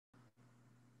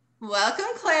Welcome,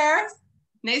 Claire.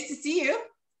 Nice to see you.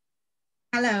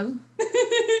 Hello.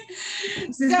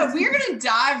 So we're going to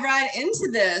dive right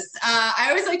into this. I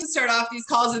always like to start off these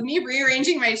calls with me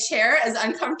rearranging my chair as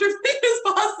uncomfortably as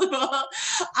possible.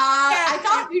 I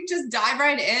thought we'd just dive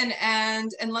right in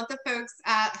and let the folks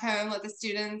at home, let the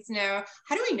students know,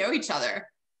 how do we know each other?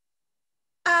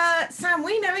 Sam,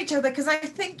 we know each other because I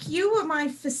think you were my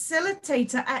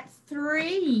facilitator at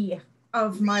 3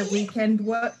 of my weekend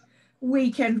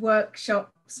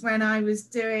workshops when I was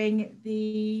doing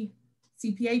the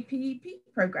CPA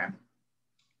program.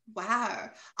 Wow.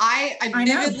 I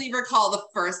vividly recall the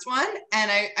first one,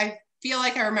 and I feel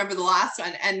like I remember the last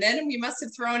one. And then we must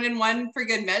have thrown in one for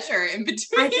good measure in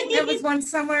between. I think there was one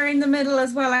somewhere in the middle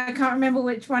as well. I can't remember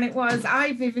which one it was.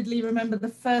 I vividly remember the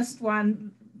first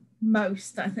one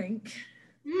most, I think.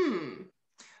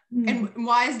 And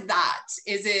why is that?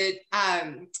 Is it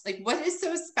like, what is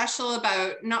so special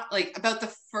about about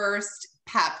the first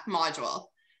PEP module?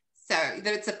 So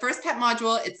it's the first PEP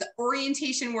module, it's the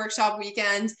orientation workshop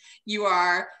weekend. You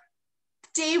are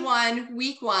day one,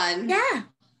 week one. Yeah.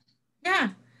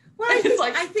 Well,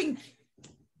 I think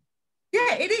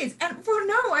yeah, it is. And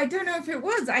no, I don't know if it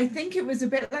was. I think it was a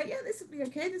bit like, yeah, this will be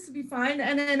okay, this will be fine.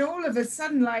 And then all of a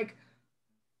sudden, like,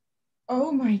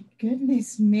 oh my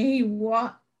goodness me,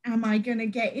 what am I going to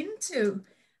get into?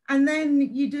 And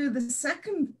then you do the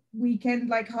second weekend,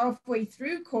 like halfway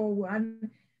through core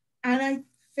one, and I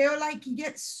feel like you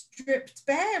get stripped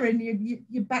bare and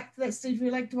you're back to that stage where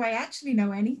you're like, do I actually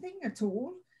know anything at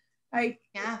all? Like,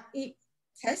 yeah, it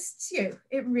tests you.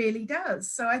 It really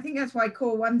does. So I think that's why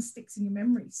core one sticks in your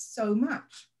memory so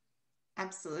much.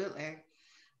 Absolutely.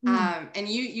 And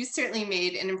you certainly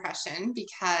made an impression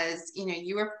because, you know,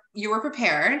 you were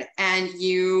prepared and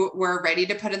you were ready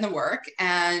to put in the work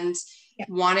and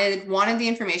wanted the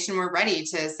information. We're ready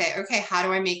to say, okay, how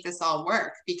do I make this all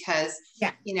work? Because,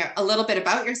 you know, a little bit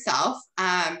about yourself,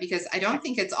 because I don't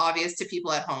think it's obvious to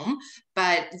people at home,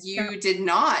 but you did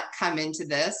not come into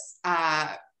this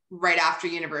right after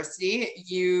university.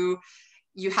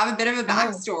 You have a bit of a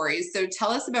backstory. So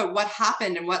tell us about what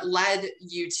happened and what led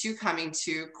you to coming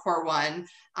to Core One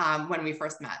when we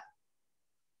first met.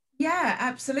 Yeah,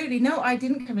 absolutely. No, I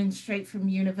didn't come in straight from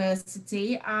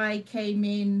university. I came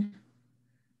in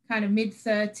kind of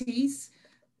mid-30s,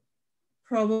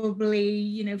 probably,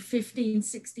 you know, 15,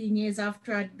 16 years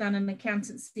after I'd done an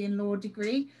accountancy and law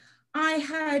degree. I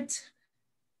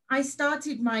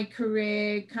started my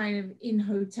career kind of in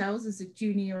hotels as a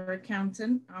junior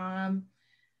accountant.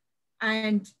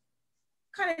 And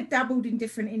kind of dabbled in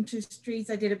different industries.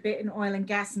 I did a bit in oil and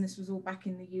gas, and this was all back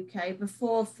in the UK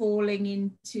before falling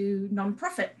into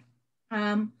nonprofit.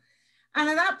 And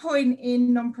at that point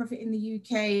in nonprofit in the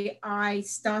UK, I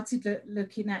started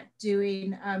looking at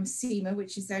doing CIMA,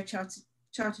 which is their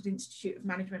Chartered Institute of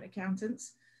Management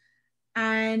Accountants,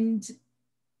 and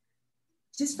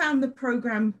just found the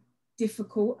program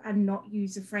difficult and not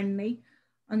user-friendly.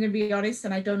 I'm going to be honest,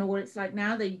 and I don't know what it's like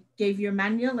now. They gave you a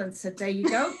manual and said, there you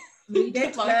go, read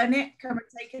it, learn it, come and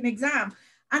take an exam.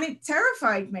 And it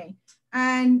terrified me.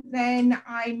 And then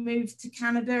I moved to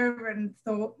Canada and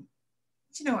thought,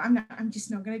 you know, I'm just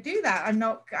not going to do that. I'm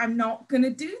not going to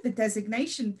do the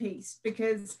designation piece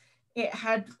because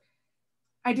I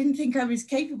didn't think I was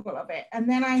capable of it. And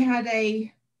then I had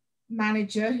a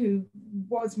manager who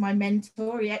was my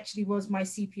mentor. He actually was my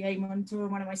CPA mentor,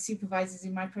 one of my supervisors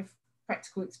in my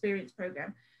practical experience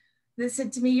program, that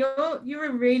said to me, you're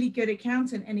a really good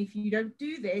accountant, and if you don't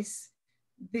do this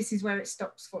is where it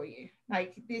stops for you.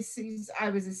 Like, I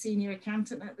was a senior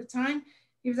accountant at the time.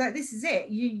 He was like, this is it.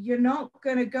 You're not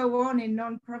going to go on in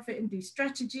nonprofit and do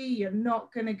strategy. You're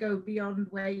not going to go beyond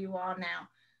where you are now,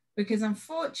 because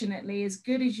unfortunately, as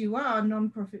good as you are,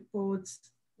 nonprofit boards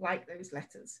like those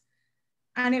letters.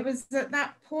 And it was at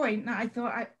that point that I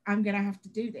thought, I'm going to have to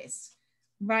do this.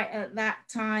 Right at that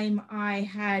time, I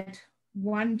had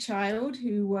one child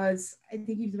who was, I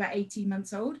think he was about 18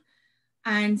 months old.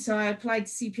 And so I applied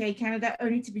to CPA Canada,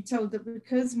 only to be told that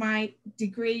because my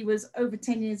degree was over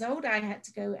 10 years old, I had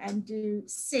to go and do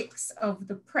 6 of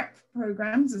the prep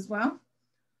programs as well.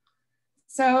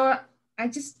 So I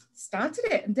just started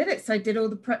it and did it. So I did all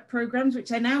the prep programs,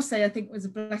 which I now say I think was a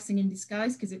blessing in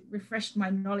disguise, because it refreshed my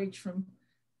knowledge from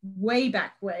way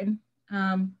back when.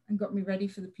 And got me ready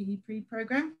for the PE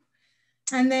program.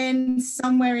 And then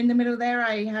somewhere in the middle there,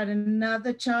 I had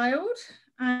another child,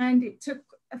 and it took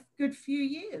a good few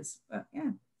years. But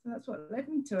yeah, so that's what led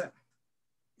me to it.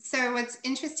 So what's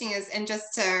interesting is, and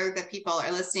just so that people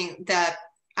are listening, the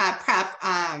prep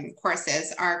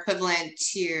courses are equivalent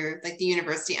to like the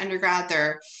university undergrad.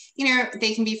 They're, you know,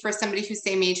 they can be for somebody who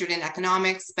say majored in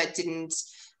economics but didn't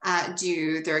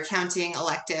do their accounting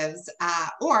electives,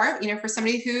 or, for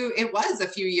somebody who it was a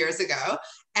few years ago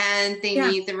and they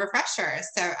need the refresher.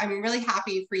 So I'm really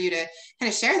happy for you to kind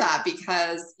of share that,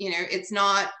 because, it's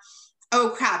not,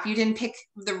 oh crap, you didn't pick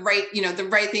the right, the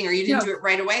right thing, or you didn't do it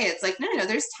right away. It's like, no,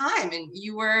 there's time, and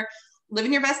you were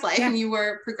living your best life and you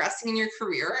were progressing in your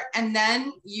career, and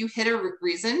then you hit a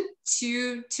reason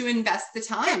to invest the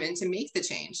time and to make the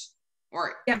change,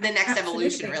 or the next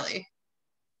evolution, really.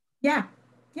 Yeah.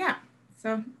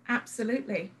 So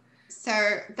absolutely.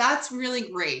 So that's really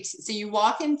great. So you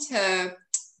walk into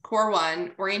Core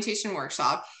 1 orientation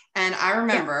workshop, and I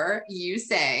remember you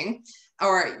saying,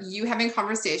 or you having a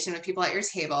conversation with people at your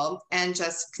table and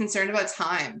just concerned about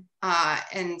time,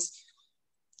 and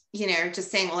just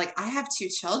saying, well, like, I have 2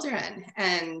 children,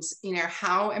 and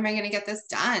how am I going to get this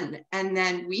done? And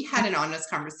then we had an honest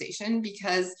conversation,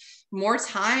 because more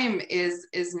time is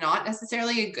not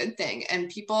necessarily a good thing, and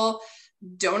people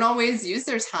don't always use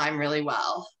their time really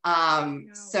well.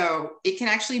 So it can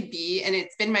actually be, and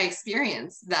it's been my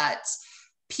experience, that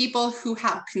people who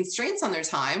have constraints on their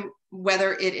time,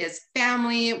 whether it is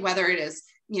family, whether it is,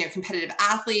 competitive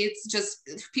athletes, just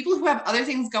people who have other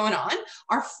things going on,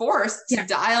 are forced to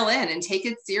dial in and take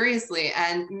it seriously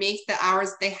and make the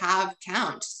hours they have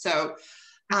count. So,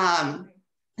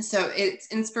 it's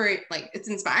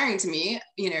inspiring to me,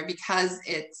 because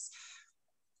it's,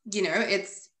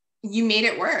 you made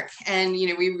it work, and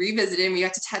we revisited and we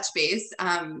got to touch base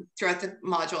throughout the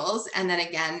modules, and then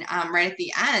again right at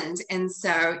the end. And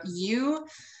so you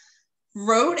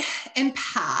wrote and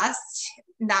passed.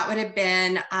 That would have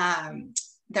been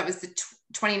that was the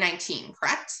 2019,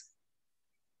 correct?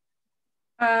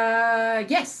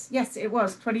 Yes, it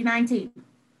was 2019.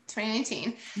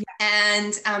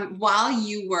 And while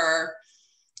you were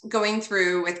going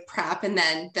through with prep and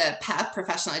then the PEP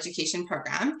Professional Education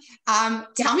Program,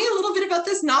 tell me a little bit about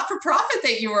this not-for-profit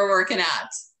that you were working at.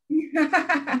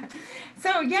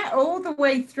 So all the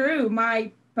way through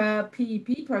my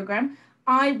PEP program,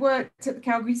 I worked at the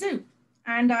Calgary Zoo,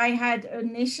 and I had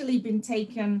initially been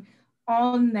taken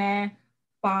on there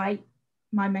by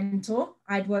my mentor.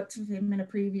 I'd worked with him in a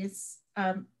previous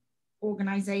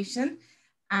organization.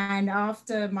 And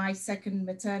after my second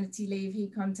maternity leave, he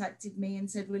contacted me and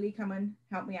said, will you come and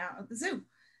help me out at the zoo?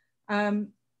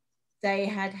 They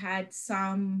had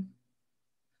some,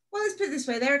 well, let's put it this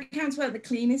way, their accounts weren't the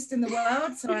cleanest in the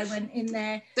world. So I went in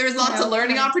there. There was lots of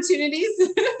learning opportunities.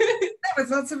 There was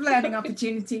lots of learning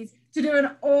opportunities to do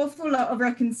an awful lot of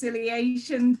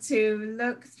reconciliation, to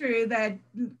look through their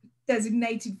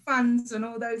designated funds and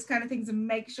all those kind of things and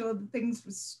make sure that things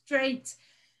were straight.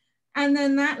 And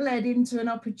then that led into an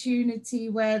opportunity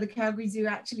where the Calgary Zoo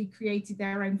actually created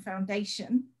their own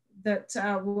foundation that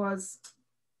was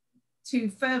to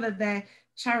further their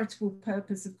charitable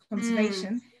purpose of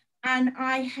conservation. And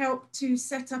I helped to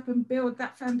set up and build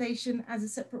that foundation as a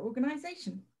separate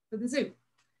organization for the zoo.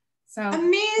 So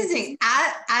amazing.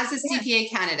 As a CPA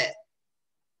candidate.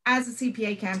 As a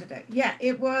CPA candidate. Yeah,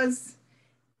 it was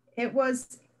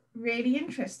really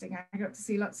interesting. I got to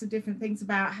see lots of different things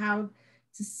about how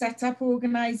to set up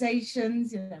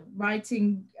organizations,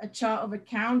 writing a chart of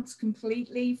accounts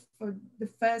completely for the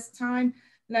first time,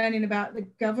 learning about the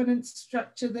governance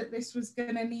structure that this was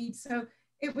going to need. So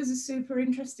it was a super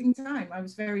interesting time. I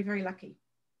was very, very lucky.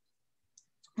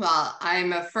 Well,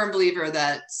 I'm a firm believer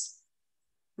that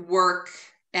work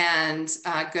and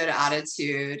good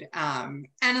attitude and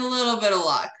a little bit of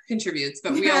luck contributes,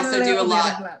 but we also do a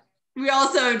lot. We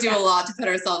also do a lot to put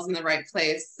ourselves in the right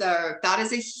place. So that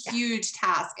is a huge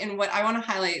task. And what I want to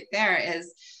highlight there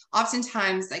is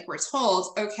oftentimes, like, we're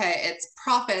told, okay, it's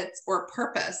profits or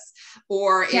purpose,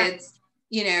 or it's,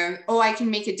 oh, I can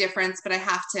make a difference, but I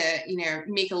have to,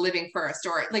 make a living first.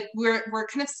 Or like, we're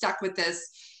kind of stuck with this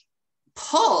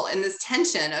pull and this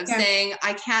tension of saying,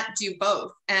 I can't do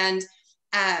both. And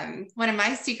one of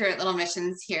my secret little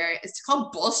missions here is to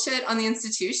call bullshit on the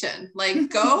institution. Like,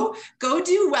 go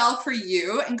do well for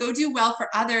you and go do well for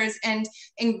others, and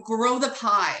grow the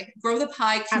pie,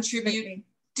 contribute, absolutely.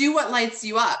 Do what lights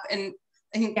you up. And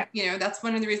I think, that's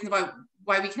one of the reasons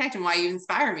why we connect and why you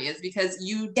inspire me, is because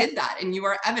you did that, and you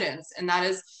are evidence. And that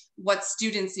is what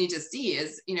students need to see,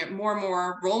 is, more and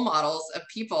more role models of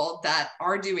people that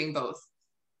are doing both.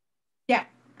 Yeah,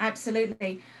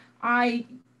 absolutely. I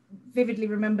vividly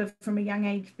remember from a young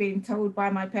age being told by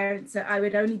my parents that I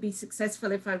would only be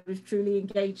successful if I was truly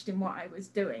engaged in what I was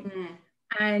doing.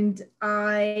 And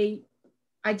I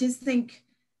just think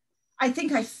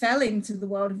I fell into the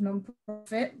world of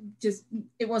nonprofit. Just,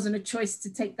 it wasn't a choice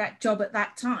to take that job at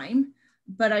that time,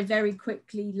 but I very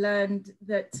quickly learned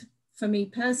that for me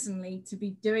personally, to be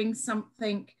doing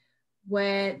something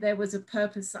where there was a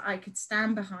purpose that I could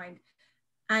stand behind,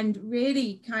 and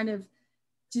really kind of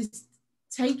just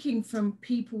taking from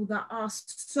people that are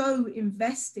so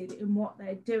invested in what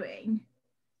they're doing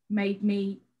made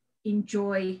me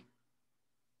enjoy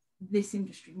this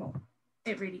industry more.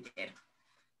 It really did.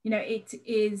 You know, it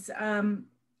is,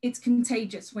 it's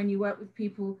contagious when you work with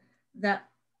people that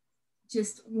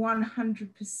just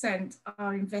 100%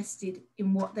 are invested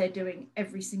in what they're doing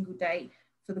every single day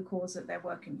for the cause that they're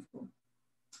working for.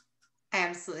 I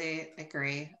absolutely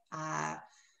agree. I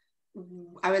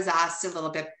was asked a little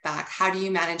bit back, how do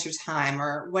you manage your time,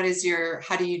 or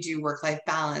how do you do work-life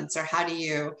balance, or how do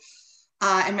you,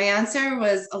 and my answer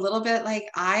was a little bit like,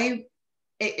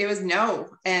 it was no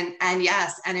and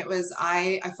yes. And it was,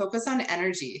 I focus on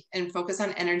energy and focus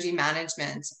on energy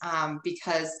management,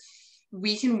 because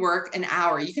we can work an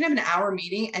hour. You can have an hour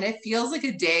meeting and it feels like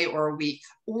a day or a week.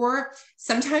 Or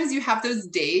sometimes you have those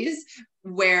days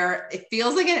where it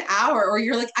feels like an hour, or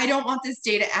you're like, I don't want this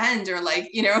day to end, or like,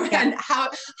 you know, yeah. And how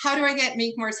do I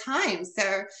make more time?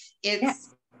 So it's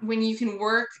when you can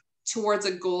work towards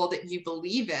a goal that you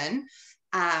believe in,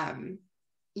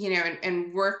 you know,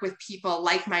 and work with people,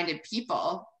 like-minded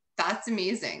people, that's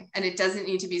amazing. And it doesn't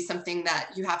need to be something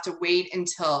that you have to wait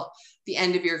until the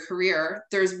end of your career.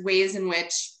 There's ways in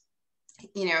which,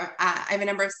 you know, I have a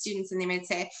number of students and they might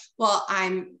say, well,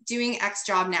 I'm doing X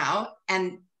job now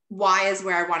and Y is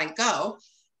where I want to go.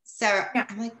 So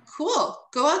I'm like, cool,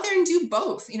 go out there and do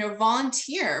both, you know,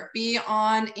 volunteer, be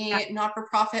on a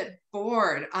not-for-profit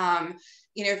board.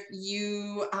 You know, if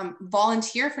you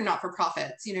volunteer for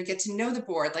not-for-profits, you know, get to know the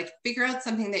board, like figure out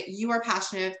something that you are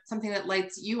passionate, something that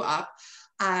lights you up,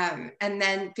 and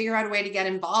then figure out a way to get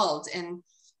involved. And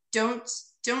don't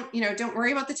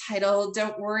worry about the title.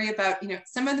 Don't worry about, you know,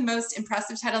 some of the most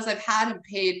impressive titles I've had have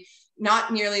paid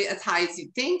not nearly as high as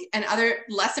you'd think. And other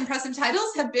less impressive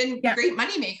titles have been great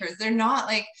money makers. They're not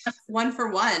like one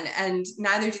for one, and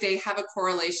neither do they have a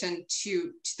correlation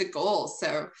to the goal.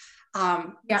 So,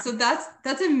 so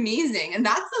that's amazing. And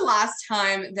that's the last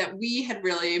time that we had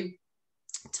really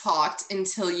talked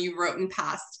until you wrote and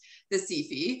passed the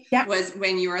CFE, was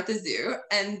when you were at the zoo.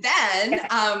 And then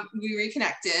we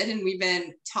reconnected, and we've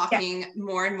been talking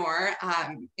more and more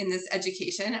in this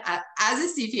education as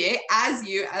a CPA,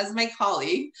 as my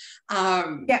colleague,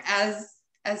 as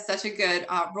such a good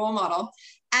role model.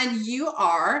 And you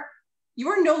are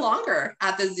no longer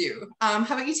at the zoo. How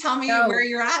about you tell me where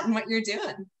you're at and what you're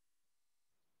doing?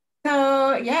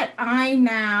 So I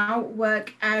now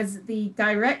work as the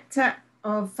director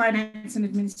of finance and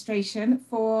administration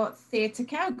for Theatre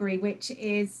Calgary, which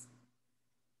is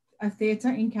a theatre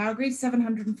in Calgary,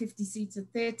 750 seats of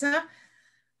theatre.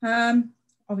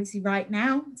 Obviously right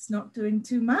now it's not doing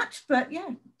too much, but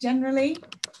generally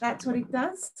that's what it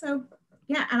does. So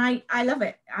and I love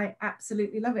it. I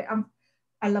absolutely love it.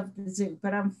 I love the zoo,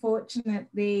 but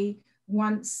unfortunately,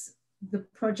 once the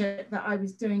project that I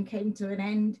was doing came to an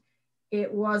end,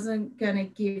 it wasn't going to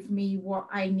give me what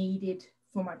I needed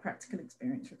for my practical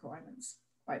experience requirements,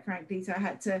 quite frankly. So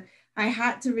I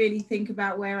had to really think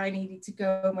about where I needed to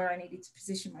go and where I needed to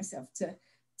position myself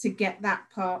to get that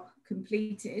part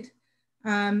completed.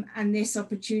 And this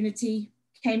opportunity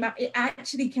came up. It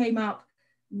actually came up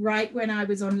right when I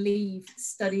was on leave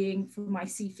studying for my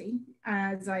CFE.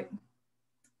 I was like,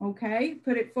 okay,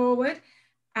 put it forward.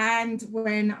 And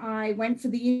when I went for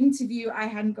the interview, I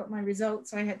hadn't got my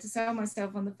results. So I had to sell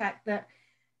myself on the fact that,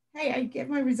 hey, I get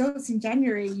my results in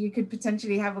January. You could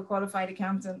potentially have a qualified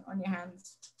accountant on your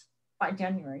hands by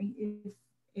January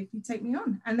if you take me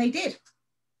on. And they did.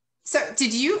 So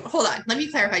hold on, let me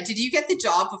clarify. Did you get the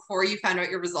job before you found out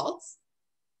your results?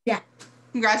 Yeah.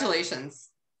 Congratulations.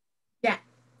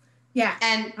 Yeah.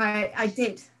 And I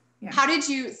did. Yeah. How did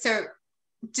you, so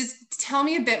just tell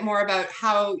me a bit more about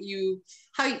how you,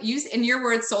 in your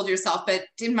words, sold yourself, but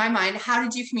in my mind, how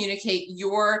did you communicate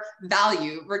your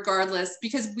value regardless?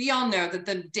 Because we all know that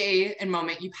the day and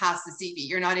moment you pass the CV,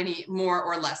 you're not any more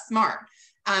or less smart.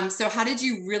 So how did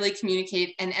you really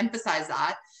communicate and emphasize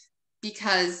that?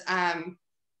 Because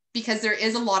there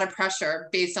is a lot of pressure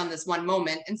based on this one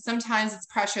moment. And sometimes it's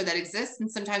pressure that exists, and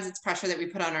sometimes it's pressure that we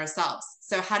put on ourselves.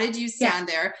 So how did you stand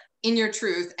there in your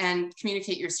truth and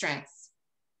communicate your strengths?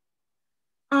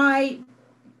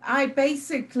 I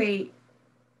basically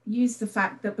used the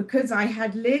fact that because I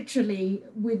had literally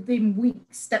within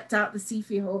weeks stepped out the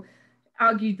CFE hall,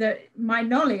 argued that my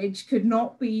knowledge could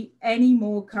not be any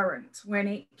more current when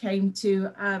it came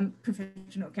to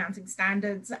professional accounting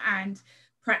standards and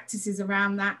practices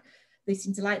around that. They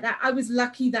seem to like that. I was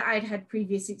lucky that I'd had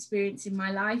previous experience in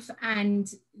my life,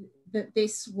 and that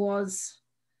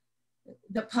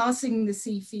passing the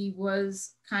CFE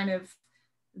was kind of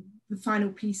the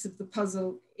final piece of the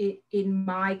puzzle in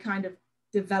my kind of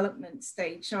development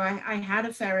stage. So I had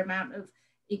a fair amount of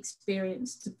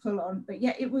experience to pull on, but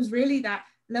yeah, it was really that,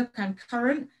 look, I'm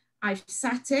current, I've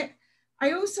sat it.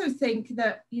 I also think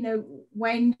that, you know,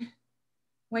 when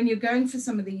you're going for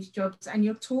some of these jobs and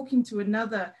you're talking to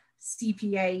another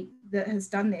CPA that has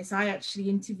done this, I actually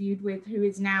interviewed with who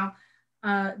is now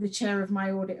the chair of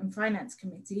my audit and finance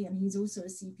committee, and he's also a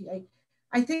CPA.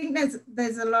 I think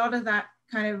there's a lot of that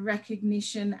kind of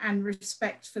recognition and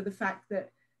respect for the fact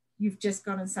that you've just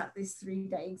gone and sat this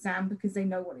 3-day exam, because they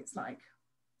know what it's like.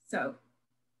 So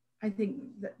I think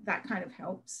that kind of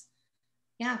helps.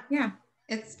 Yeah. Yeah.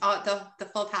 It's the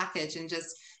full package, and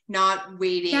just not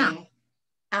waiting. Yeah.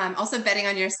 Also betting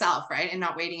on yourself, right? And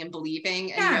not waiting and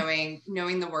believing and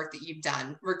knowing the work that you've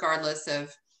done, regardless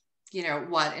of, you know,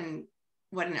 what an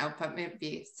output may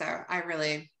be. So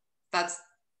that's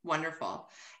wonderful.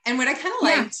 And what I kind of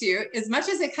like too, as much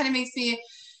as it kind of makes me,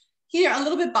 you know, a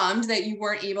little bit bummed that you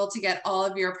weren't able to get all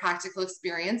of your practical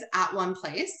experience at one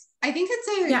place, I think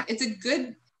it's a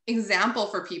good example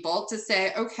for people to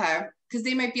say, okay, because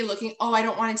they might be looking, oh, I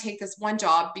don't want to take this one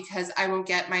job because I won't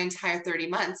get my entire 30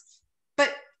 months.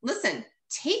 But listen,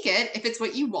 take it if it's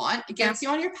what you want. It gets you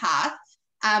on your path.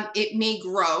 It may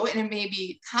grow and it may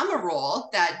become a role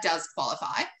that does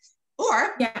qualify.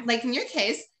 Or like in your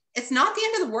case, it's not the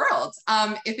end of the world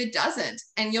if it doesn't,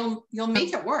 and you'll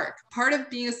make it work. Part of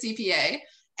being a CPA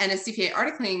and a CPA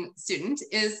articling student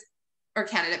is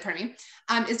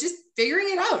just figuring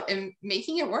it out and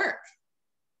making it work.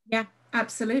 Yeah,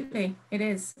 absolutely. It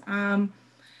is. And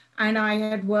I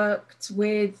had worked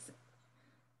with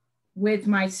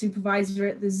my supervisor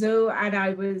at the zoo, and I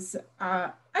was,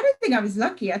 I don't think I was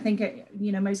lucky. I think,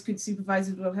 you know, most good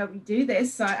supervisors will help you do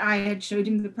this. I had showed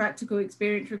him the practical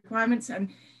experience requirements, and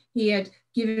he had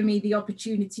given me the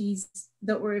opportunities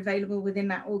that were available within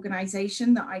that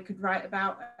organization that I could write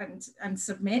about and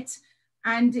submit.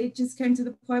 And it just came to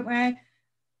the point where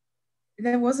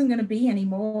there wasn't going to be any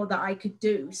more that I could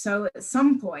do. So at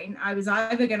some point I was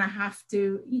either going to have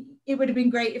to, it would have been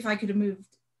great if I could have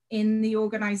moved in the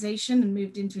organization and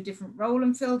moved into a different role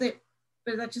and filled it,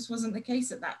 but that just wasn't the case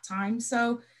at that time.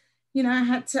 So, you know, I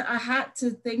had to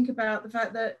think about the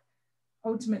fact that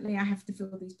ultimately I have to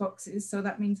fill these boxes. So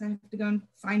that means I have to go and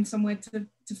find somewhere to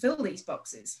fill these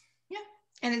boxes. Yeah.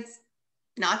 And it's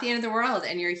not the end of the world,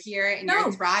 and you're here and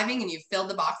you're thriving and you've filled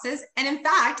the boxes. And in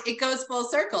fact, it goes full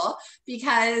circle,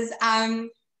 because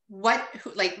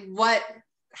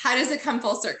how does it come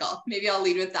full circle? Maybe I'll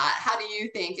lead with that. How do you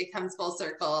think it comes full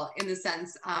circle in the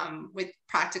sense with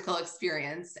practical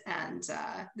experience and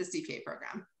the CPA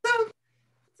program?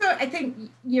 So I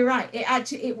think you're right.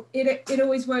 It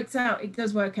always works out. It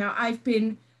does work out. I've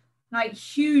been like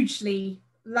hugely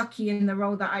lucky in the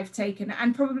role that I've taken.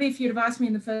 And probably if you'd have asked me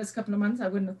in the first couple of months, I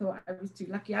wouldn't have thought I was too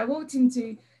lucky. I walked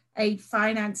into a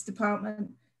finance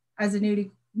department as a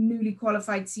newly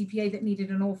qualified CPA that needed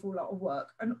an awful lot of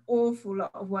work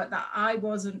that I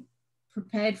wasn't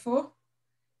prepared for.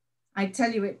 I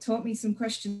tell you, it taught me some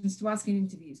questions to ask in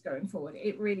interviews going forward.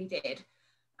 It really did.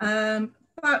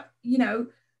 But, you know,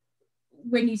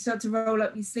 when you start to roll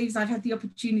up your sleeves, I've had the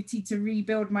opportunity to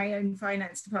rebuild my own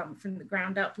finance department from the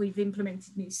ground up. We've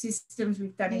implemented new systems,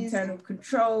 we've done internal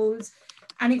controls,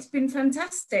 and it's been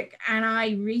fantastic. And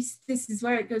this is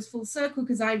where it goes full circle,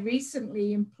 because I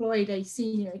recently employed a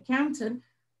senior accountant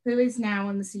who is now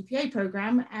on the CPA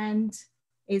program and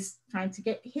is trying to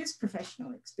get his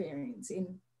professional experience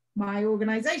in my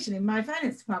organization, in my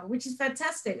finance department, which is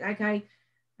fantastic. Like I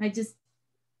just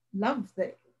love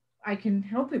that I can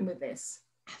help him with this.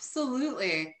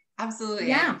 Absolutely.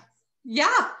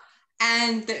 Yeah.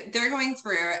 And they're going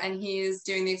through, and he's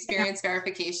doing the experience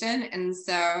verification. And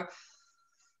so,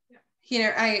 you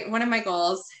know, one of my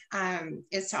goals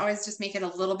is to always just make it a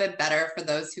little bit better for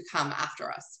those who come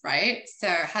after us, right? So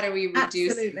how do we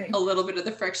reduce a little bit of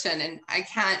the friction? And I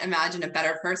can't imagine a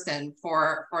better person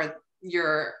for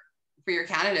your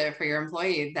candidate, for your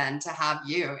employee, than to have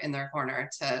you in their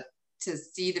corner to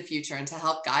see the future and to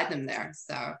help guide them there.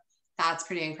 So that's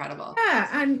pretty incredible.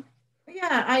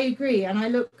 Yeah, I agree. And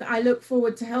I look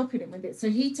forward to helping him with it. So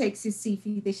he takes his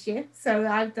CFE this year. So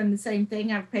I've done the same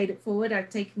thing. I've paid it forward.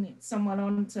 I've taken someone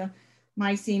on to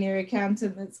my senior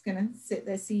accountant that's going to sit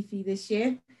their CFE this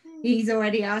year. He's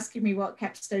already asking me what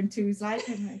Capstone 2 is like.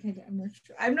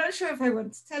 I'm not sure if I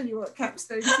want to tell you what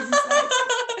Capstone 2 is like.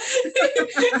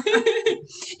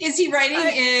 Is he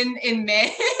writing in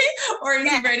May, or is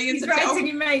he writing in September? He's writing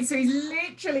in May, so he's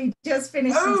literally just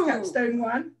finished his Capstone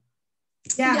 1.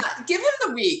 Yeah, give him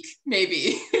the week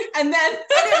maybe, and then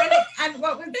and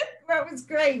what was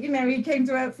great, you know, he came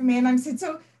to work for me, and I said,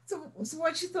 so so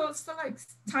what's your thoughts for like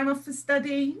time off for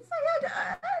study? He's like,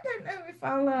 I don't know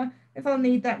if I'll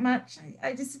need that much.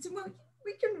 I just said to him, well,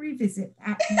 we can revisit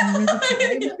that nearer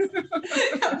the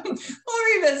time. We'll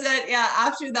revisit. Yeah.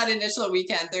 After that initial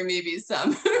weekend, there may be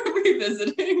some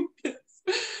revisiting.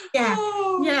 Yeah.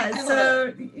 Oh, Yeah.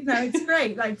 So, you know, it's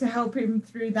great, like to help him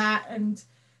through that and,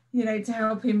 you know, to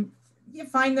help him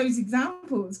find those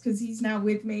examples, because he's now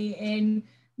with me in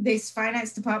this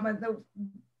finance department that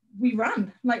we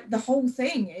run, like the whole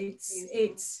thing.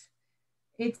 It's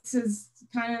as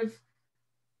kind of,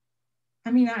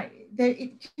 I mean,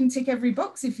 it can tick every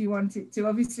box if you want it to.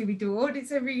 Obviously, we do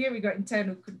audits every year. We got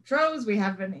internal controls. We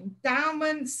have an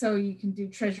endowment, so you can do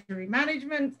treasury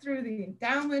management through the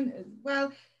endowment as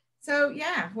well. So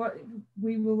yeah,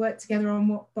 we will work together on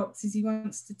what boxes he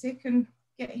wants to tick and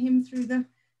get him through the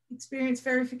experience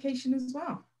verification as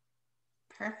well.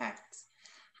 Perfect.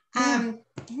 Yeah.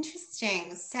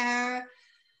 Interesting. So,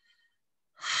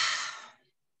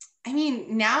 I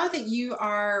mean, now that you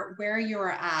are where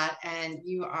you're at and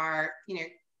you are, you know,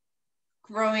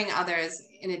 growing others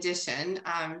in addition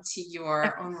to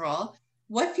your own role,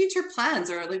 what future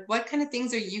plans or like what kind of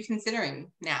things are you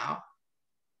considering now?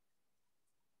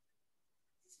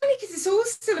 It's funny because it's all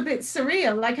still a bit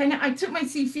surreal. Like I took my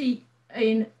CFE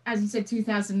in, as you said,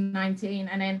 2019,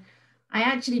 and then I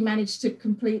actually managed to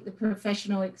complete the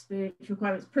professional experience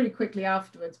requirements pretty quickly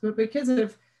afterwards. But because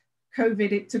of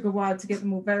COVID, it took a while to get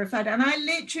them all verified. And I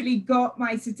literally got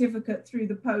my certificate through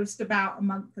the post about a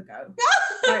month ago.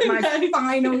 Like my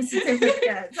final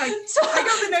certificate. Like I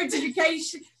got the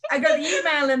notification, I got the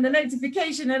email and the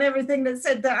notification and everything that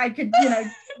said that I could, you know,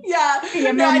 be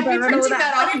a member. I'd be and all printing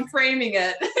that off and framing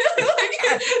it.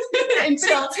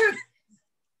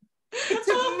 It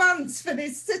took months for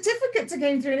this certificate to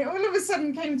come through, and it all of a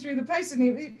sudden came through the post,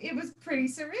 and it was pretty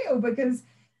surreal because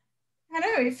I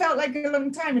know it felt like a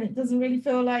long time, and it doesn't really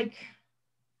feel like,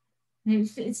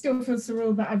 it still feels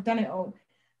surreal that I've done it all.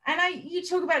 And you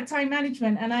talk about time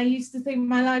management, and I used to think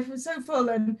my life was so full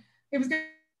and it was going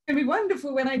to be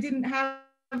wonderful when I didn't have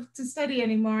to study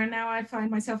anymore. And now I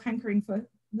find myself hankering for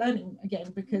learning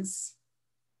again because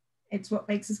it's what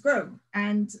makes us grow.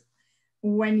 And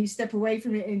when you step away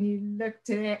from it and you looked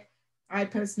at it, I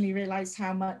personally realized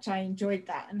how much I enjoyed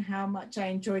that and how much I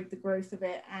enjoyed the growth of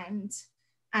it. And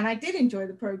I did enjoy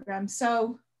the program.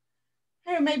 So,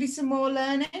 you know, maybe some more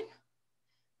learning.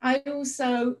 I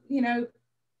also, you know,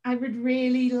 I would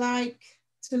really like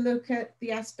to look at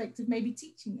the aspect of maybe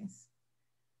teaching this.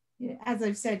 You know, as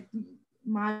I've said,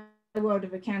 my world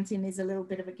of accounting is a little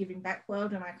bit of a giving back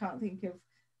world, and I can't think of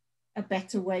a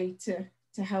better way to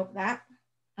help that.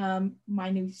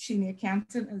 My new senior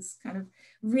accountant has kind of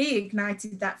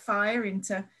reignited that fire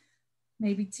into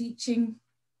maybe teaching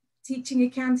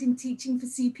accounting, teaching for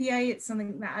CPA. It's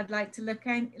something that I'd like to look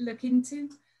into.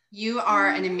 You are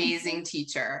an amazing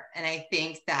teacher. And I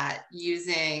think that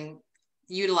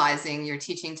utilizing your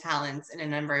teaching talents in a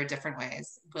number of different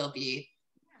ways will be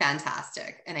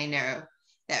fantastic. And I know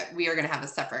that we are going to have a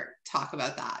separate talk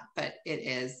about that, but it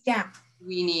is,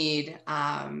 we need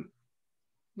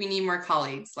more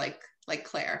colleagues like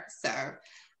Claire. So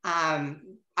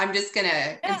I'm just going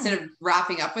to, instead of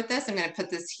wrapping up with this, I'm going to put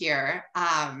this here.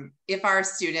 If our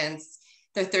students,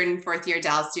 the third and fourth year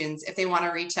DAL students, if they want to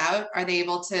reach out, are they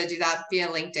able to do that via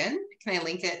LinkedIn? Can I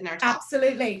link it in our talk?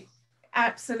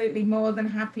 Absolutely. More than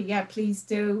happy. Yeah, please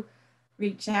do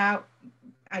reach out.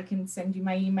 I can send you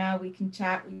my email. We can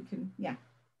chat.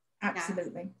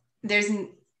 Absolutely. There's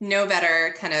no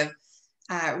better kind of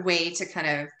way to kind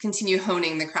of continue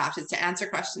honing the craft is to answer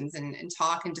questions and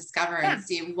talk and discover and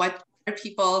see what are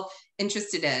people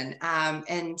interested in.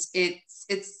 And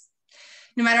it's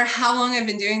no matter how long I've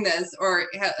been doing this or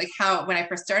how when I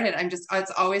first started,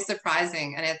 it's always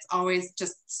surprising and it's always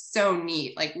just so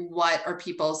neat. Like, what are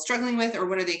people struggling with, or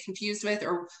what are they confused with,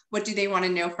 or what do they want to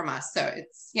know from us? So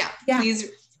it's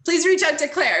please reach out to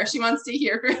Claire. She wants to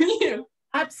hear from you.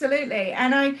 Absolutely.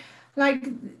 And I like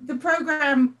the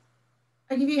program.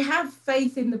 Like, if you have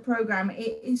faith in the program,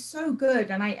 it is so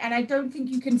good. And I don't think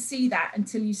you can see that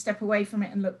until you step away from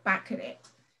it and look back at it.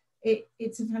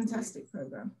 It's a fantastic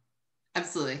program.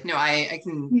 Absolutely. No, I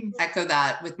can echo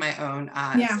that with my own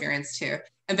experience too.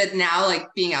 But now,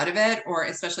 like, being out of it, or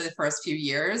especially the first few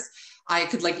years, I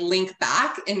could like link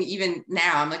back. And even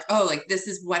now I'm like, oh, like this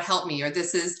is what helped me, or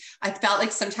I felt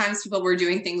like sometimes people were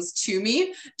doing things to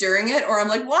me during it, or I'm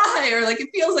like, why? Or like, it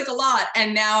feels like a lot.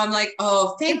 And now I'm like,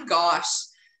 oh, thank gosh,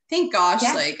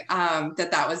 like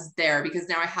that was there, because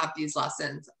now I have these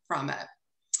lessons from it.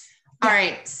 All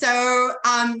right. So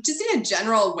just in a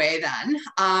general way then,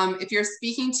 if you're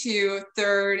speaking to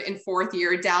third and fourth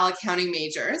year DAL accounting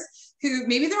majors who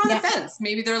maybe they're on the fence.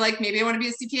 Maybe they're like, maybe I want to be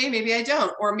a CPA, maybe I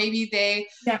don't. Or maybe they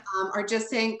are just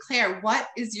saying, Claire, what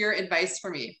is your advice for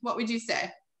me? What would you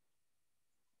say?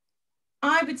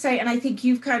 I would say, and I think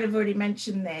you've kind of already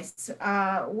mentioned this,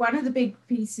 one of the big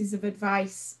pieces of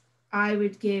advice I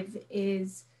would give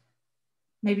is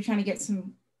maybe trying to get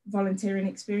some volunteering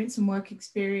experience, some work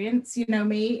experience. You know,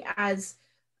 me as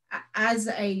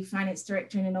a finance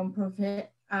director in a nonprofit,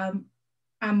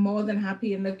 I'm more than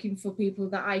happy and looking for people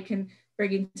that I can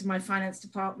bring into my finance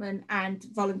department and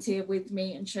volunteer with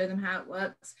me and show them how it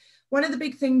works. One of the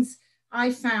big things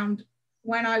I found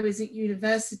when I was at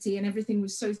university and everything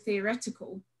was so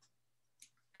theoretical,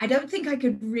 I don't think I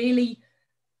could really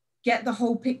get the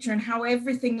whole picture and how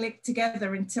everything linked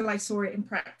together until I saw it in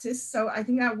practice. So I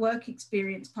think that work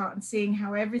experience part and seeing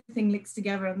how everything links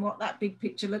together and what that big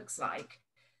picture looks like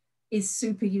is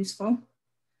super useful.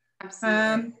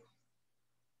 Absolutely.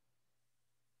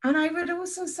 And I would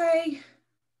also say,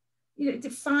 you know,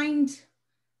 to find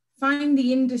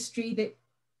the industry that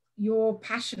you're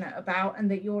passionate about and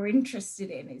that you're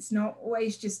interested in. It's not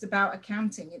always just about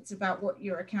accounting. It's about what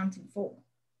you're accounting for.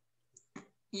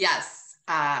 Yes,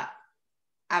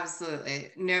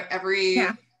 absolutely. No,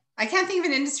 I can't think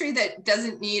of an industry that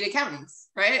doesn't need accountants,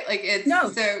 right? Like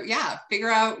so yeah,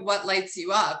 figure out what lights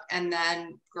you up and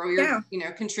then grow your,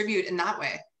 contribute in that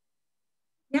way.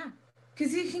 Yeah.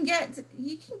 Because you can get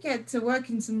to work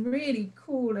in some really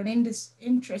cool and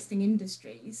interesting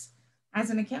industries as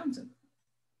an accountant.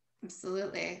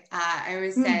 Absolutely. I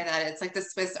always say that it's like the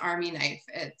Swiss Army knife.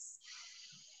 It's,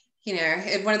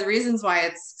 one of the reasons why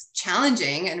it's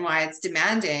challenging and why it's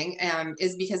demanding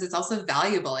is because it's also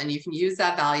valuable, and you can use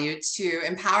that value to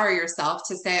empower yourself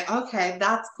to say, okay,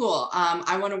 that's cool.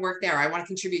 I want to work there. I want to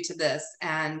contribute to this,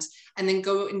 and then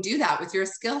go and do that with your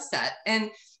skill set. And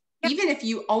even if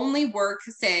you only work,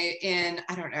 say, in,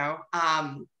 I don't know,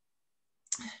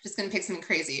 just going to pick something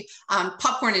crazy,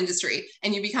 popcorn industry,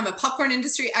 and you become a popcorn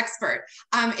industry expert.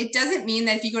 It doesn't mean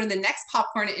that if you go to the next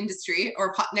popcorn industry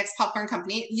or next popcorn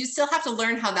company, you still have to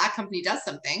learn how that company does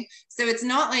something. So it's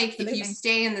not like if you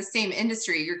stay in the same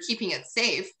industry, you're keeping it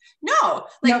safe. No,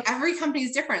 every company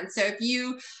is different. So if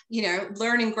you,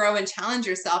 learn and grow and challenge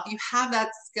yourself, you have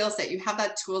that skill set, you have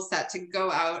that tool set to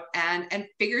go out and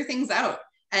figure things out.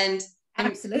 And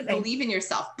believe in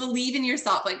yourself.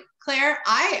 Like, Claire,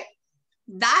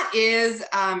 that is,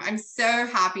 I'm so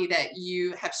happy that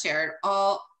you have shared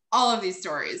all of these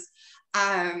stories.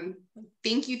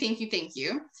 Thank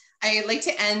you. I like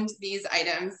to end these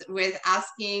items with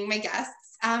asking my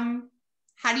guests,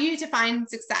 how do you define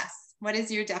success? What is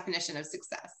your definition of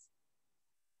success?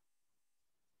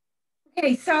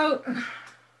 Okay, so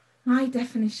my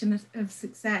definition of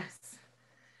success.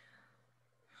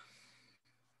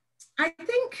 I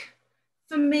think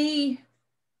for me,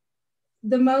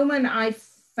 the moment I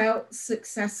felt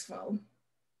successful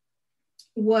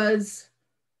was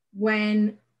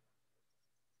when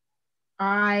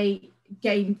I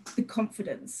gained the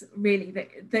confidence really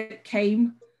that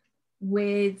came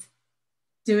with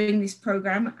doing this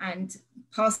program and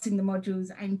passing the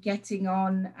modules and getting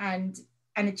on and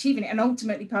achieving it and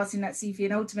ultimately passing that CFE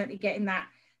and ultimately getting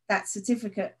that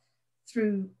certificate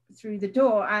through the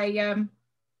door.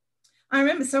 I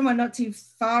remember someone not too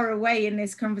far away in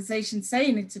this conversation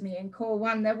saying it to me in Core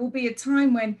 1, there will be a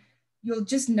time when you'll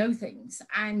just know things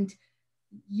and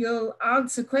you'll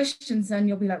answer questions and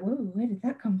you'll be like, whoa, where did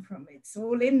that come from? It's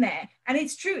all in there. And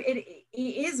it's true, it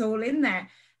is all in there.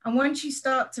 And once you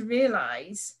start to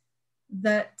realize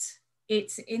that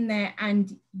it's in there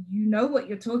and you know what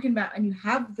you're talking about and you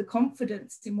have the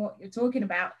confidence in what you're talking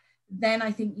about, then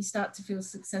I think you start to feel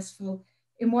successful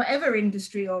in whatever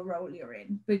industry or role you're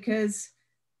in, because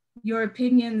your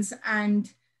opinions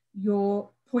and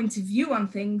your point of view on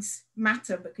things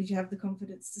matter because you have the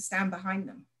confidence to stand behind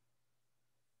them.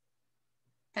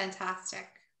 Fantastic.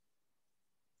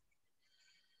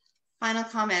 Final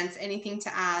comments, anything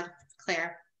to add,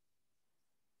 Claire?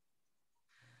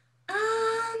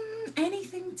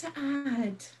 Anything to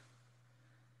add?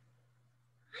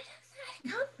 I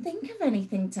can't think of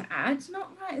anything to add.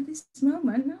 Not right at this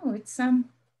moment. No, it's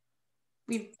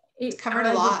we've covered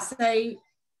a lot. I would say,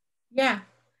 yeah,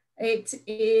 it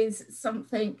is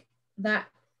something that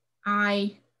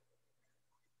I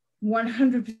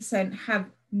 100% have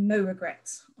no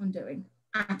regrets on doing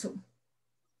at all.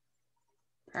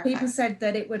 Perfect. People said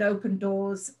that it would open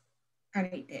doors, and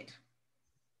it did.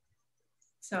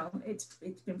 So it's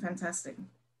been fantastic.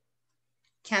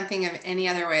 Can't think of any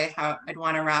other way how I'd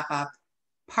want to wrap up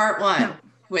part 1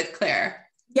 with Claire.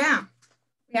 Yeah,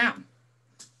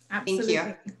 absolutely.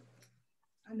 Thank you.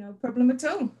 No problem at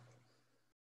all.